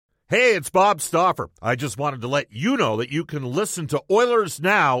Hey, it's Bob Stauffer. I just wanted to let you know that you can listen to Oilers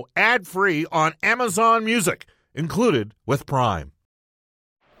Now ad-free on Amazon Music, included with Prime.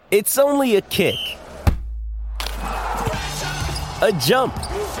 It's only a kick, a jump,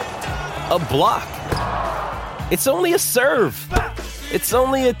 a block. It's only a serve. It's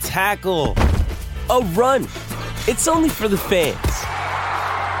only a tackle, a run. It's only for the fans.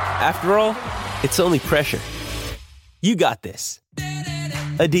 After all, it's only pressure. You got this.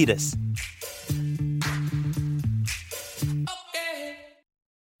 Adidas.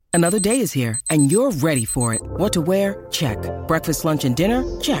 Another day is here, and you're ready for it. What to wear? Check. Breakfast, lunch, and dinner?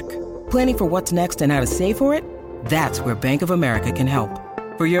 Check. Planning for what's next and how to save for it? That's where Bank of America can help.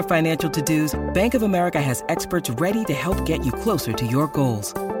 For your financial to-dos, Bank of America has experts ready to help get you closer to your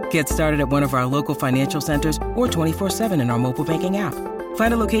goals. Get started at one of our local financial centers or 24/7 in our mobile banking app.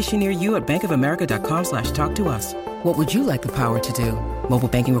 Find a location near you at bankofamerica.com/talktous. What would you like the power to do? Mobile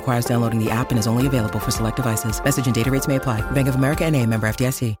banking requires downloading the app and is only available for select devices. Message and data rates may apply. Bank of America N.A., member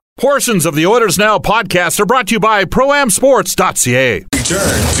FDIC. Portions of the Oilers Now podcast are brought to you by ProAmSports.ca.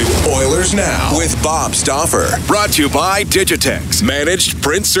 Return to Oilers Now with Bob Stauffer. Brought to you by Digitex. Managed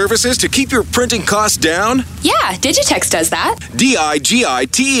print services to keep your printing costs down? Yeah, Digitex does that. Digitex.ca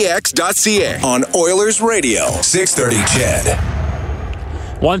on Oilers Radio. 630 CHED.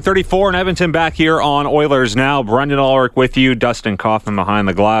 1:34 in Edmonton, back here on Oilers Now. Brendan Ulrich with you. Dustin Kaufman behind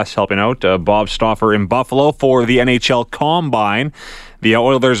the glass helping out. Bob Stauffer in Buffalo for the NHL Combine. The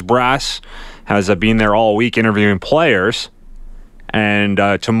Oilers brass has been there all week interviewing players. And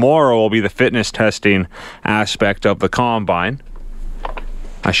tomorrow will be the fitness testing aspect of the Combine.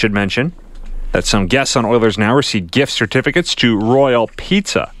 I should mention that some guests on Oilers Now receive gift certificates to Royal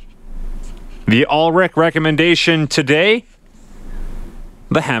Pizza. The Ulrich recommendation today: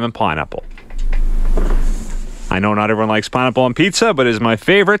 the ham and pineapple. I know not everyone likes pineapple on pizza, but it is my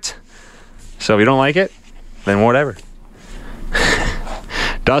favorite. So if you don't like it, then whatever.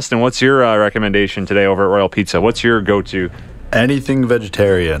 Dustin, what's your recommendation today over at Royal Pizza? What's your go-to? Anything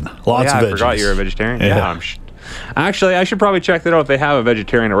vegetarian. Lots of veggies. I forgot you're a vegetarian. Yeah. Actually, I should probably check that out if they have a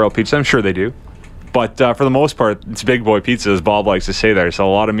vegetarian at Royal Pizza. I'm sure they do. But for the most part, it's big boy pizza, as Bob likes to say there. So a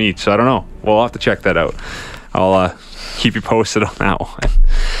lot of meat. So I don't know. We'll have to check that out. I'll keep you posted on that one.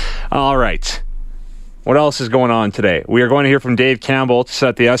 All right. What else is going on today? We are going to hear from Dave Campbell to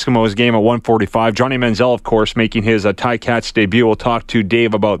set the Eskimos game at 1:45. Johnny Manziel, of course, making his Ticats debut. We'll talk to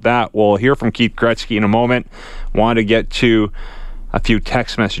Dave about that. We'll hear from Keith Gretzky in a moment. Wanted to get to a few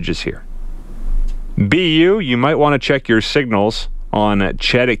text messages here. BU, you might want to check your signals on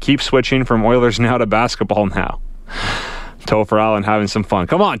Ched. It keeps switching from Oilers Now to basketball now. Topher Allen having some fun.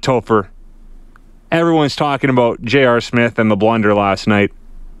 Come on, Topher. Everyone's talking about J.R. Smith and the blunder last night.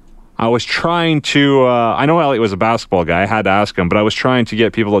 I was trying to, I know Elliot was a basketball guy, I had to ask him, but I was trying to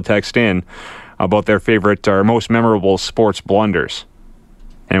get people to text in about their favorite or most memorable sports blunders.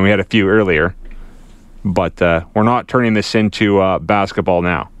 And we had a few earlier, but we're not turning this into basketball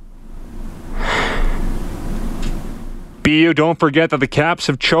now. BU, don't forget that the Caps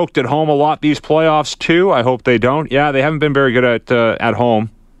have choked at home a lot these playoffs too. I hope they don't. Yeah, they haven't been very good at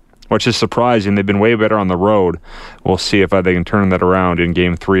home, which is surprising. They've been way better on the road. We'll see if they can turn that around in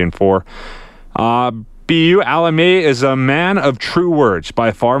Game 3 and 4. BU, Alamé is a man of true words. By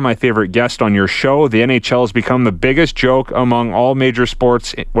far my favorite guest on your show. The NHL has become the biggest joke among all major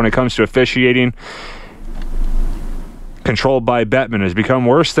sports when it comes to officiating. Controlled by Bettman has become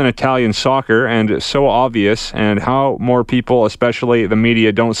worse than Italian soccer and so obvious. And how more people, especially the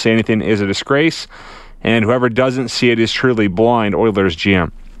media, don't say anything is a disgrace. And whoever doesn't see it is truly blind. Oilers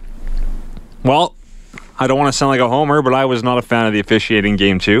GM. Well, I don't want to sound like a homer, but I was not a fan of the officiating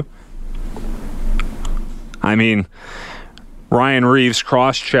Game 2. I mean, Ryan Reeves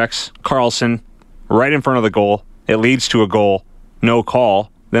cross-checks Carlson right in front of the goal. It leads to a goal. No call.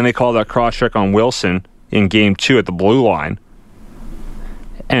 Then they call that cross-check on Wilson in Game 2 at the blue line.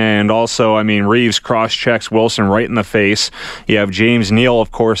 And also, I mean, Reeves cross-checks Wilson right in the face. You have James Neal,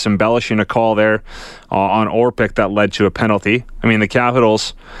 of course, embellishing a call there on Orpik that led to a penalty. I mean, the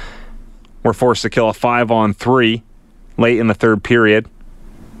Capitals were forced to kill a 5-on-3 late in the third period.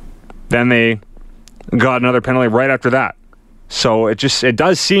 Then they got another penalty right after that. So it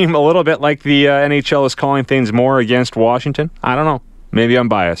does seem a little bit like the NHL is calling things more against Washington. I don't know. Maybe I'm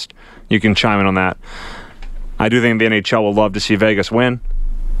biased. You can chime in on that. I do think the NHL will love to see Vegas win.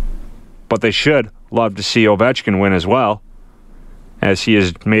 But they should love to see Ovechkin win as well, as he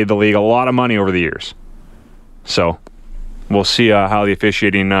has made the league a lot of money over the years. So we'll see how the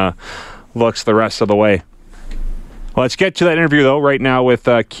officiating looks the rest of the way. Let's get to that interview, though, right now with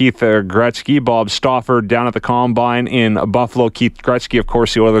Keith Gretzky, Bob Stauffer down at the Combine in Buffalo. Keith Gretzky, of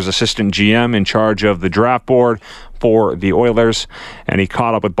course, the Oilers' assistant GM in charge of the draft board for the Oilers, and he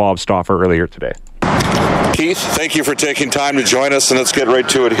caught up with Bob Stauffer earlier today. Keith, thank you for taking time to join us, and let's get right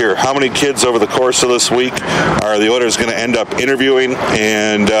to it here. How many kids over the course of this week are the Oilers going to end up interviewing?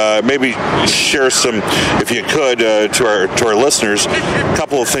 And maybe share some, if you could, to our listeners, a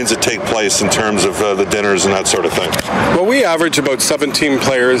couple of things that take place in terms of the dinners and that sort of thing. Well, we average about 17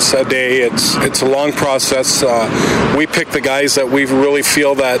 players a day. It's a long process. We pick the guys that we really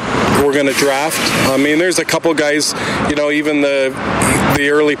feel that we're going to draft. I mean, there's a couple guys, even the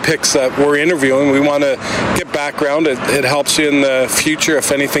early picks that we're interviewing, we want to get background. It helps you in the future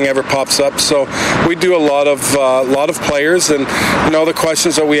if anything ever pops up. So we do a lot of players, and the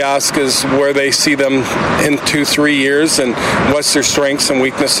questions that we ask is where they see them in 2-3 years, and what's their strengths and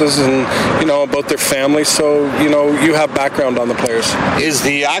weaknesses, and about their family. So you have background on the players. Is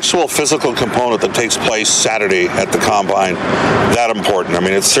the actual physical component that takes place Saturday at the Combine that important? I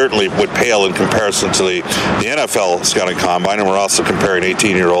mean, it certainly would pale in comparison to the NFL scouting combine, and we're also comparing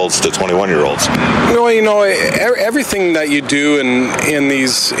 18-year-olds to 21-year-olds. Everything that you do in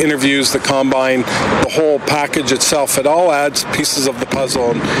these interviews, the Combine, the whole package itself, it all adds pieces of the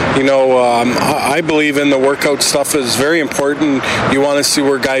puzzle. I believe in the workout stuff is very important. You want to see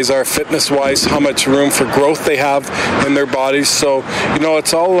where guys are fitness-wise, how much room for growth they have in their bodies. So,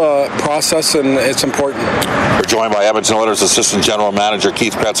 it's all a process, and it's important. We're joined by Edmonton Oilers Assistant General Manager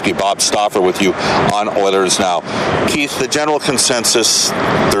Keith Gretzky. Bob Stauffer with you on Oilers Now. Keith, the general consensus,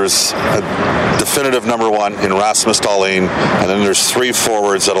 there's a definitive number one in Rasmus Dahlin, and then there's 3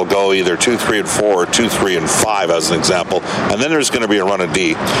 forwards that'll go either 2, 3, and 4 or 2, 3, and 5 as an example, and then there's going to be a run of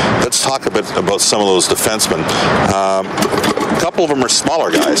D. Let's talk a bit about some of those defensemen. A couple of them are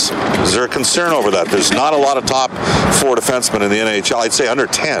smaller guys. Is there a concern over that? There's not a lot of top 4 defensemen in the NHL, I'd say under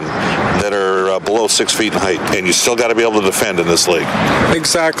 10, that are below 6 feet in height, and you still got to be able to defend in this league.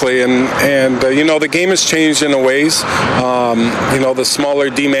 Exactly, and the game has changed in a ways. The smaller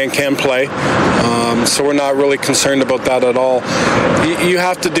D-man can play, so we're not really concerned about that at all. You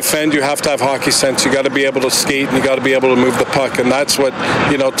have to defend, you have to have hockey sense, you got to be able to skate, and you got to be able to move the puck, and that's what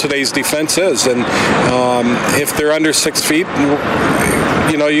today's defense is. And if they're under 6 feet,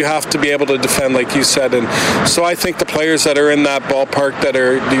 you have to be able to defend, like you said. And so I think the players that are in that ballpark that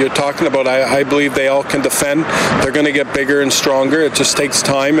you're talking about, I believe they all can defend. They're going to get bigger and stronger. It just takes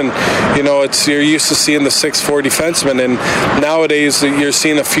time, and you're used to seeing the 6'4" defensemen, and nowadays you're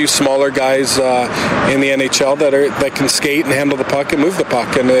seeing a few smaller guys in the NHL that can skate and handle the puck and move the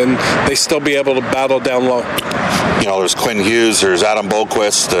puck, and they still be able to battle down low. There's Quinn Hughes, there's Adam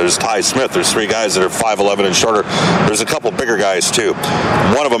Boqvist, there's Ty Smith. There's 3 guys that are 5'11" and shorter. There's a couple bigger guys too.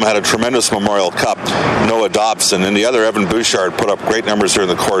 One of them had a tremendous Memorial Cup, Noah Dobson, and the other, Evan Bouchard, put up great numbers during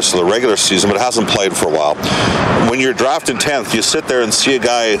the course of the regular season, but hasn't played for a while. When you're drafted 10th, you sit there and see a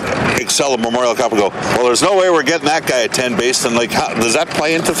guy excel at Memorial Cup and go, well, there's no way we're getting that guy at 10 based on, does that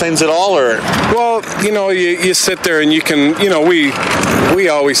play into things at all? Or? Well, you sit there and you can, we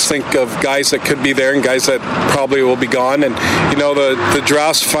always think of guys that could be there and guys that probably will be gone, and the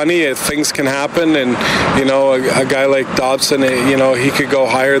draft's funny. Things can happen, and a guy like Dobson, he could go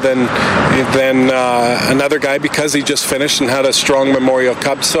higher than another guy because he just finished and had a strong Memorial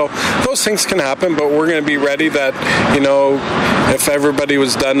Cup. So those things can happen, but we're going to be ready that if everybody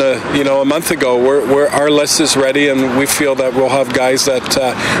was done a month ago, our list is ready, and we feel that we'll have guys that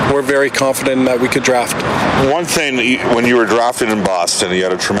we're very confident that we could draft. One thing, when you were drafted in Boston, you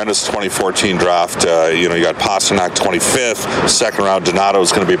had a tremendous 2014 draft. You got Pasternak 25th, second round. Donato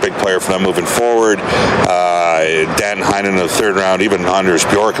is going to be a big player for them moving forward. Dan Heinen in the 3rd round, even Anders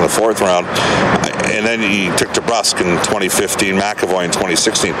Bjork in the 4th round. And then he took DeBrusk in 2015, McAvoy in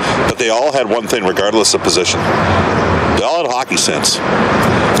 2016. But they all had one thing, regardless of position. They all had hockey sense.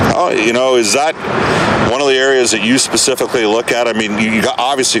 Is that one of the areas that you specifically look at? I mean, you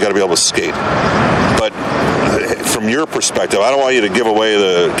obviously got to be able to skate. But from your perspective, I don't want you to give away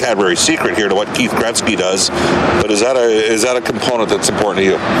the Cadbury secret here to what Keith Gretzky does, but is that a component that's important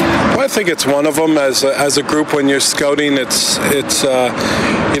to you? Well, I think it's one of them. As a group, when you're scouting, it's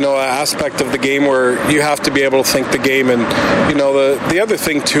an aspect of the game where you have to be able to think the game, and the other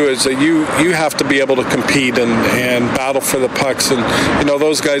thing too is that you have to be able to compete and battle for the pucks, and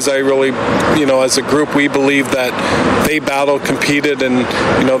those guys, I really, as a group, we believe that they battled, competed, and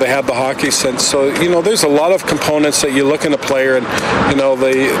they have the hockey sense. So there's a lot of components components that you look in a player, and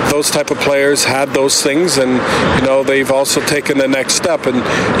those type of players had those things, and they've also taken the next step.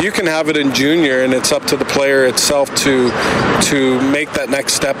 And you can have it in junior, and it's up to the player itself to make that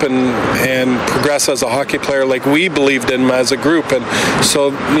next step and progress as a hockey player, like we believed in as a group. And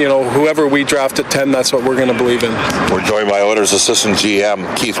so whoever we draft at 10, that's what we're going to believe in. We're joined by Oilers assistant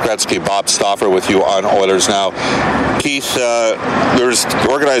GM Keith Gretzky. Bob Stauffer with you on Oilers Now. Keith, there's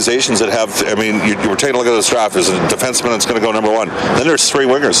organizations that have, you were taking a look at this draft. There's a defenseman that's going to go number 1. Then there's 3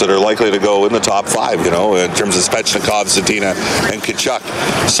 wingers that are likely to go in the top 5, in terms of Svechnikov, Zadina, and Tkachuk.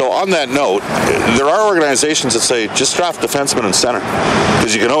 So on that note, there are organizations that say just draft defenseman and center,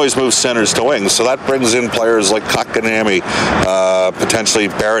 because you can always move centers to wings. So that brings in players like Kotkaniemi, potentially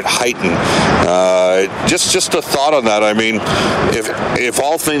Barrett Hayton. Just a thought on that. If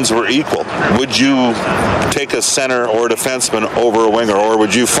all things were equal, would you take a center or a defenseman over a winger, or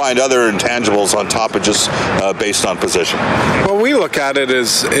would you find other intangibles on top of just based on position? Well, we look at it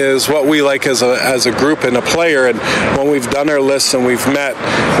is what we like as a group and a player. And when we've done our lists and we've met,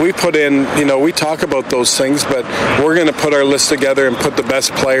 we put in, we talk about those things, but we're going to put our list together and put the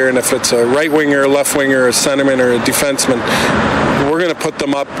best player. And if it's a right winger, a left winger, a centerman, or a defenseman, we're going to put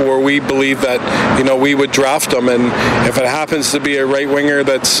them up where we believe that we would draft them. And if it happens to be a right winger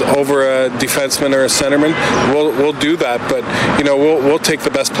that's over a defenseman or a centerman, we'll do that. But we'll take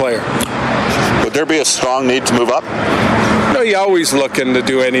the best player. Would there be a strong need to move up? No, you're always looking to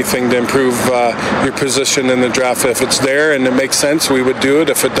do anything to improve your position in the draft. If it's there and it makes sense, we would do it.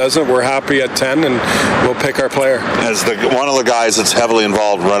 If it doesn't, we're happy at 10 and we'll pick our player. As one of the guys that's heavily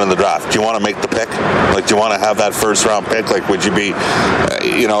involved running the draft, do you want to make the pick? Do you want to have that first round pick? Would you be,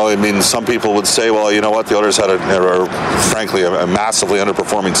 some people would say, well, you know what, the Oilers had frankly a massively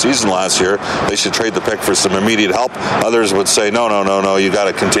underperforming season last year. They should trade the pick for some immediate help. Others would say, no, you got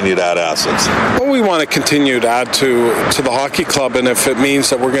to continue to add assets. Well, we want to continue to add to the hockey club, and if it means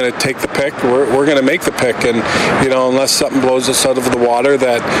that we're going to take the pick, we're going to make the pick. And unless something blows us out of the water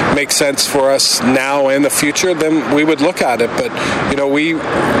that makes sense for us now and the future, then we would look at it. But we,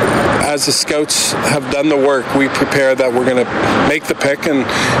 as the scouts, have done the work. We prepare that we're going to make the pick, and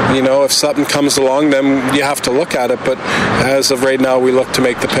if something comes along, then you have to look at it. But as of right now, we look to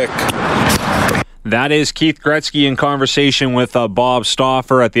make the pick. That is Keith Gretzky in conversation with Bob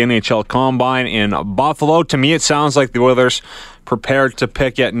Stauffer at the NHL Combine in Buffalo. To me, it sounds like the Oilers prepared to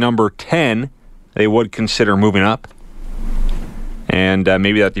pick at number 10. They would consider moving up. And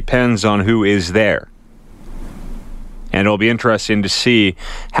maybe that depends on who is there. And it'll be interesting to see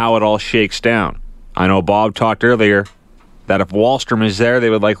how it all shakes down. I know Bob talked earlier that if Wahlstrom is there, they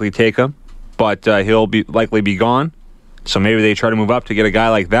would likely take him. But he'll likely be gone. So maybe they try to move up to get a guy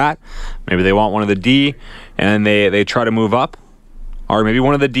like that. Maybe they want one of the D, and they try to move up. Or maybe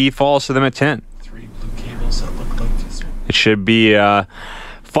one of the D falls to them at 10. 3 blue cables that look like this one. It should be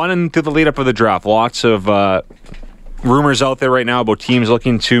fun through the lead-up of the draft. Lots of rumors out there right now about teams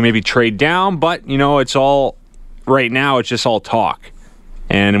looking to maybe trade down, but, it's all, right now, it's just all talk.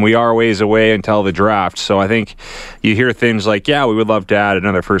 And we are a ways away until the draft. So I think you hear things like, yeah, we would love to add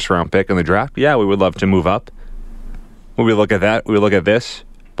another first-round pick in the draft. Yeah, we would love to move up. When we look at that, we look at this.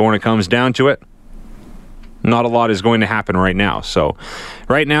 But when it comes down to it, not a lot is going to happen right now. So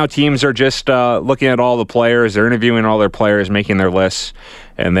right now, teams are just looking at all the players. They're interviewing all their players, making their lists.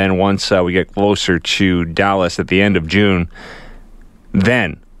 And then once we get closer to Dallas at the end of June,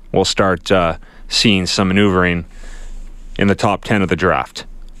 then we'll start seeing some maneuvering in the top 10 of the draft.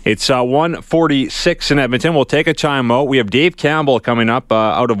 It's 1:46 in Edmonton. We'll take a timeout. We have Dave Campbell coming up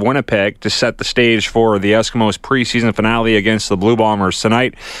out of Winnipeg to set the stage for the Eskimos preseason finale against the Blue Bombers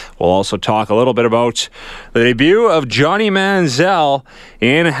tonight. We'll also talk a little bit about the debut of Johnny Manziel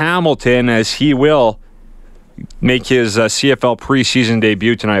in Hamilton, as he will make his CFL preseason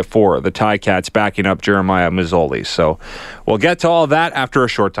debut tonight for the Ticats, backing up Jeremiah Mazzoli. So we'll get to all of that after a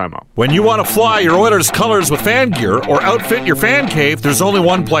short timeout. When you want to fly your Oilers colors with fan gear or outfit your fan cave, there's only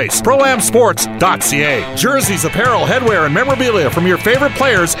one place: ProAmSports.ca. Jerseys, apparel, headwear, and memorabilia from your favorite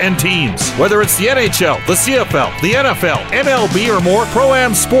players and teams. Whether it's the NHL, the CFL, the NFL, MLB, or more,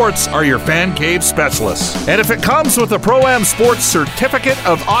 Pro-Am Sports are your fan cave specialists. And if it comes with a Pro-Am Sports Certificate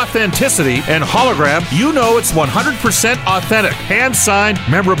of Authenticity and hologram, you know it's 100% authentic, hand-signed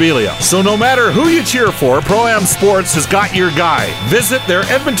memorabilia. So no matter who you cheer for, Pro-Am Sports has got your guy. Visit their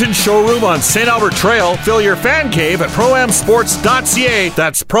Edmonton showroom on St. Albert Trail. Fill your fan cave at ProAmSports.ca.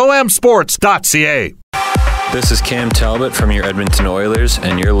 That's ProAmSports.ca. This is Cam Talbot from your Edmonton Oilers,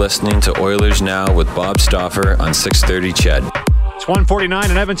 and you're listening to Oilers Now with Bob Stauffer on 630 CHED. It's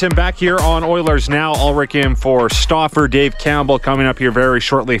 1:49 in Edmonton. Back here on Oilers Now. Ulrich in for Stauffer. Dave Campbell coming up here very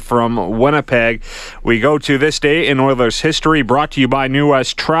shortly from Winnipeg. We go to This Day in Oilers History, brought to you by New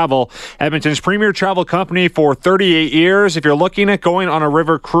West Travel, Edmonton's premier travel company for 38 years. If you're looking at going on a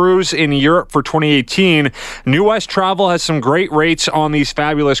river cruise in Europe for 2018, New West Travel has some great rates on these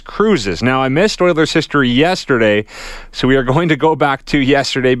fabulous cruises. Now, I missed Oilers History yesterday, so we are going to go back to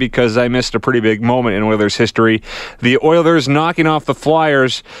yesterday because I missed a pretty big moment in Oilers history. The Oilers knocking off the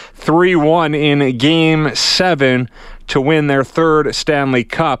Flyers 3-1 in Game 7 to win their third Stanley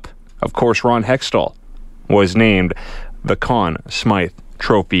Cup. Of course, Ron Hextall was named the Conn Smythe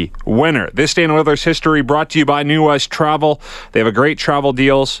Trophy winner. This Day in Oilers history brought to you by New West Travel. They have great travel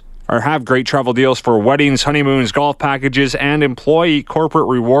deals for weddings, honeymoons, golf packages, and employee corporate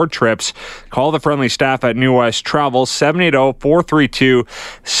reward trips. Call the friendly staff at New West Travel,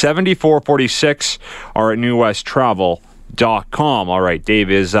 780-432-7446, or at newwesttravel.com. All right, Dave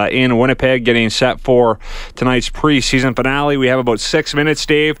is in Winnipeg getting set for tonight's preseason finale. We have about 6 minutes,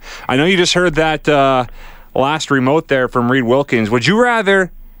 Dave. I know you just heard that last remote there from Reed Wilkins. Would you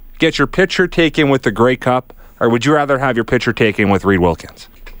rather get your picture taken with the Grey Cup, or would you rather have your picture taken with Reed Wilkins?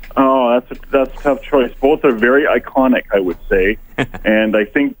 Oh, that's a tough choice. Both are very iconic, I would say. And I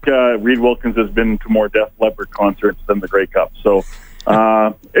think Reed Wilkins has been to more Def Leppard concerts than the Grey Cup. So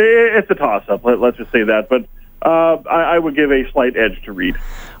it's a toss-up, let's just say that. But I would give a slight edge to Reed.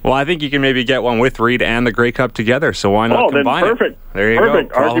 Well, I think you can maybe get one with Reed and the Grey Cup together, so why not combine perfect. it? There you go.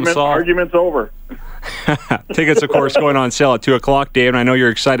 Argument's over. Tickets, of course, going on sale at 2 o'clock, Dave, and I know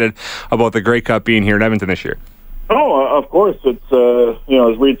you're excited about the Grey Cup being here in Edmonton this year. Oh, of course. It's, as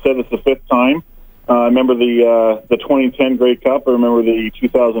Reed said, it's the fifth time. I remember the 2010 Grey Cup. I remember the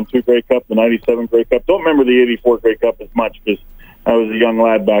 2002 Grey Cup, the 97 Grey Cup. Don't remember the 84 Grey Cup as much because I was a young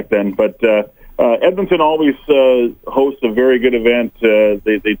lad back then, but Edmonton always hosts a very good event.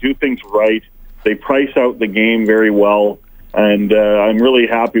 They do things right. They price out the game very well, and I'm really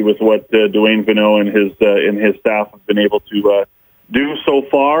happy with what Dwayne Vigneault and his staff have been able to do so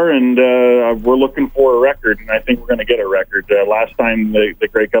far. And we're looking for a record, and I think we're going to get a record. Last time the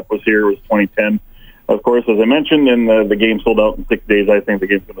Grey Cup was here was 2010. Of course, as I mentioned, and the game sold out in 6 days. I think the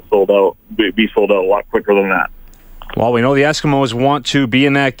game's going to be sold out a lot quicker than that. Well, we know the Eskimos want to be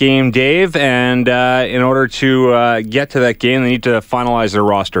in that game, Dave, and in order to get to that game, they need to finalize their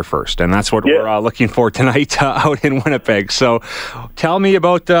roster first, and that's what we're looking for tonight out in Winnipeg. So tell me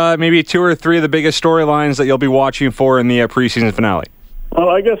about maybe 2 or 3 of the biggest storylines that you'll be watching for in the preseason finale. Well,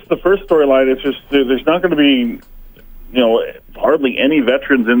 I guess the first storyline is just there's not going to be, hardly any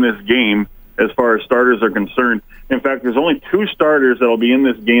veterans in this game as far as starters are concerned. In fact, there's only 2 starters that will be in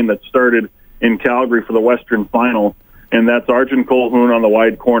this game that started in Calgary for the Western Final, and that's Arjun Colquhoun on the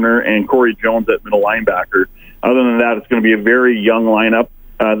wide corner and Corey Jones at middle linebacker. Other than that, it's going to be a very young lineup.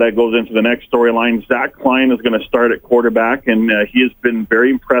 That goes into the next storyline. Zach Klein is going to start at quarterback, and he has been very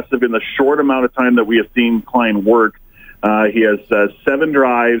impressive in the short amount of time that we have seen Klein work. He has 7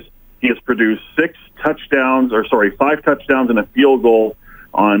 drives. He has produced 5 touchdowns and a field goal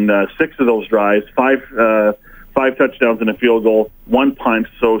on 6 of those drives. 5 touchdowns and a field goal, 1 punt.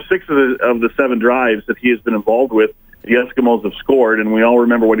 So 6 of the 7 drives that he has been involved with, the Eskimos have scored, and we all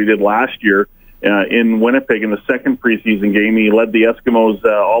remember what he did last year in Winnipeg in the second preseason game. He led the Eskimos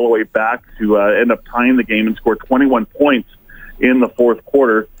all the way back to end up tying the game and scored 21 points in the fourth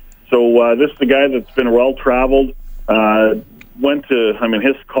quarter. So this is the guy that's been well-traveled,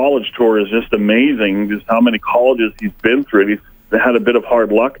 his college tour is just amazing, just how many colleges he's been through. He's had a bit of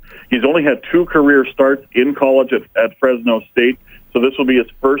hard luck. He's only had 2 career starts in college at Fresno State, so this will be his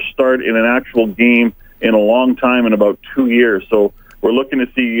first start in an actual game in a long time, in about 2 years. So we're looking to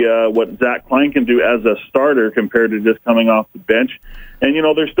see what Zach Klein can do as a starter compared to just coming off the bench. And,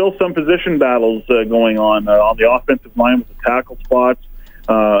 there's still some position battles going on the offensive line with the tackle spots.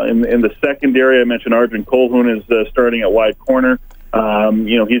 In the secondary, I mentioned Arjun Colquhoun is starting at wide corner.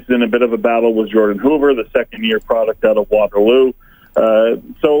 He's in a bit of a battle with Jordan Hoover, the second-year product out of Waterloo.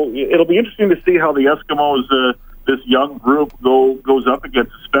 So it'll be interesting to see how the Eskimos, this young group, goes up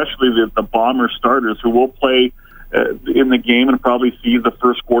against, especially the Bomber starters who will play in the game and probably see the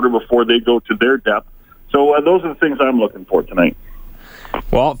first quarter before they go to their depth. So those are the things I'm looking for tonight.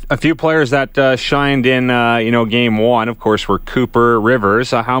 Well, a few players that shined in, Game 1, of course, were Cooper,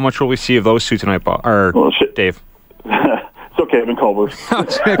 Rivers. How much will we see of those 2 tonight, Dave? It's okay, I've been called.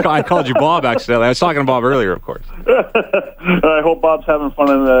 I called you Bob, accidentally. I was talking to Bob earlier, of course. I hope Bob's having fun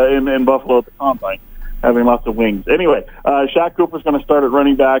in Buffalo at the Combine, having lots of wings. Anyway, Shaq Cooper's going to start at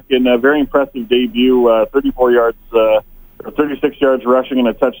running back in a very impressive debut, 34 yards, 36 yards rushing and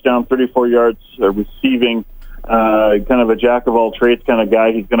a touchdown, 34 yards receiving. kind of a jack-of-all-trades kind of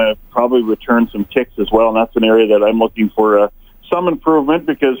guy. He's going to probably return some kicks as well, and that's an area that I'm looking for some improvement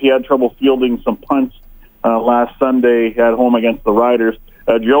because he had trouble fielding some punts last Sunday at home against the Riders.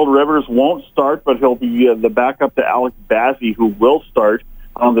 Gerald Rivers won't start, but he'll be the backup to Alex Bazzi, who will start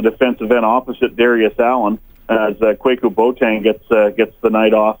on the defensive end opposite Darius Allen, as Kwaku Boateng gets the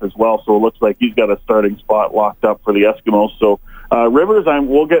night off as well. So it looks like he's got a starting spot locked up for the Eskimos. So Rivers,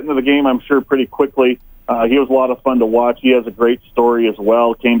 we'll get into the game, I'm sure, pretty quickly. He was a lot of fun to watch. He has a great story as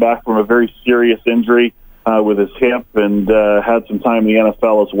well. Came back from a very serious injury with his hip and had some time in the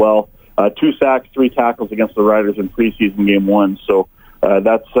NFL as well. 2 sacks, 3 tackles against the Riders in preseason game 1. So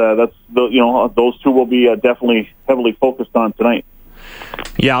that's those two will be definitely heavily focused on tonight.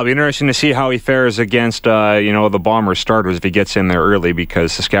 Yeah, it'll be interesting to see how he fares against the Bombers starters if he gets in there early,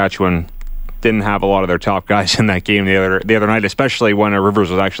 because Saskatchewan didn't have a lot of their top guys in that game the other night, especially when Rivers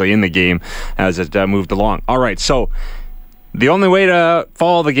was actually in the game as it moved along. All right, so the only way to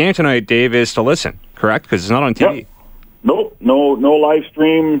follow the game tonight, Dave, is to listen, correct? Because it's not on TV. Yep. No live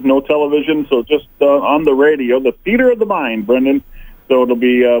stream, no television, so just on the radio, the theater of the mind, Brendan. So it'll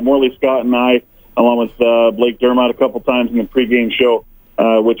be Morley Scott and I, along with Blake Dermott a couple times in the pregame show,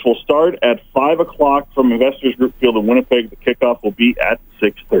 which will start at 5 o'clock from Investors Group Field in Winnipeg. The kickoff will be at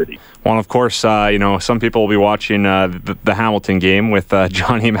 6:30. Well, of course, some people will be watching the Hamilton game with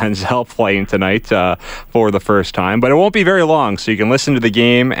Johnny Manziel playing tonight for the first time. But it won't be very long, so you can listen to the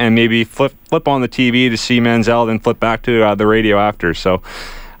game and maybe flip on the TV to see Manziel, then flip back to the radio after. So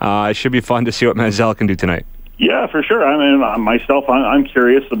it should be fun to see what Manziel can do tonight. Yeah, for sure. I mean, myself, I'm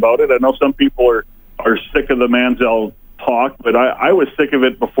curious about it. I know some people are sick of the Manziel talk, but I was sick of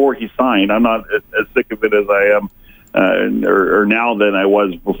it before he signed. I'm not as sick of it as I am or now than I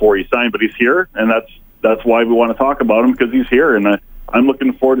was before he signed. But he's here, and that's why we want to talk about him, because he's here, and I'm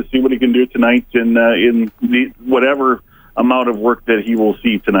looking forward to see what he can do tonight in the whatever amount of work that he will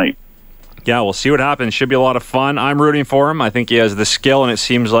see tonight. Yeah, we'll see what happens. Should be a lot of fun. I'm rooting for him. I think he has the skill, and it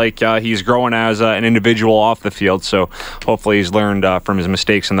seems like he's growing as an individual off the field. So hopefully he's learned from his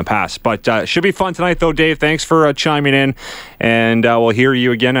mistakes in the past. But should be fun tonight, though, Dave. Thanks for chiming in, and we'll hear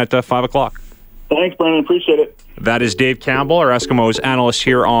you again at 5 o'clock. Thanks, Brendan. Appreciate it. That is Dave Campbell, our Eskimos analyst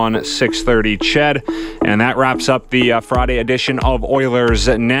here on 630 CHED. And that wraps up the Friday edition of Oilers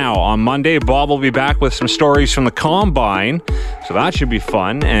Now. On Monday, Bob will be back with some stories from the Combine, so that should be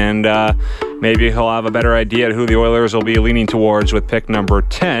fun. And maybe he'll have a better idea of who the Oilers will be leaning towards with pick number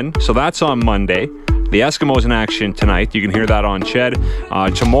 10. So that's on Monday. The Eskimos in action tonight. You can hear that on CHED.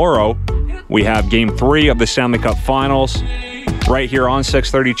 Tomorrow, we have Game 3 of the Stanley Cup Finals right here on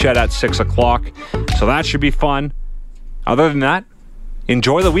 630 CHED at 6 o'clock. So that should be fun. Other than that,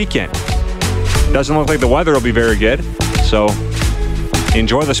 enjoy the weekend. Doesn't look like the weather will be very good, so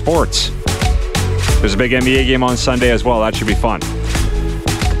enjoy the sports. There's a big NBA game on Sunday as well. That should be fun.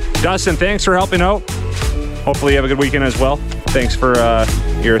 Dustin, thanks for helping out. Hopefully you have a good weekend as well. Thanks for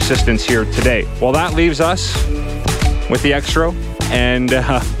your assistance here today. Well, that leaves us with the extra, and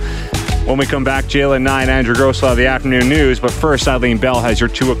when we come back, Jalen 9, Andrew Gross will have the afternoon news. But first, Eileen Bell has your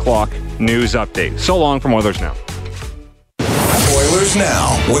 2 o'clock news update. So long from Oilers Now. Oilers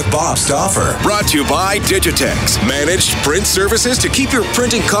Now with Bob Stauffer. Brought to you by Digitex. Managed print services to keep your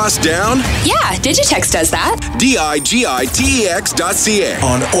printing costs down? Yeah, Digitex does that. Digitex.ca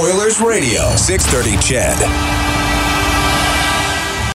on Oilers Radio, 630 CHED.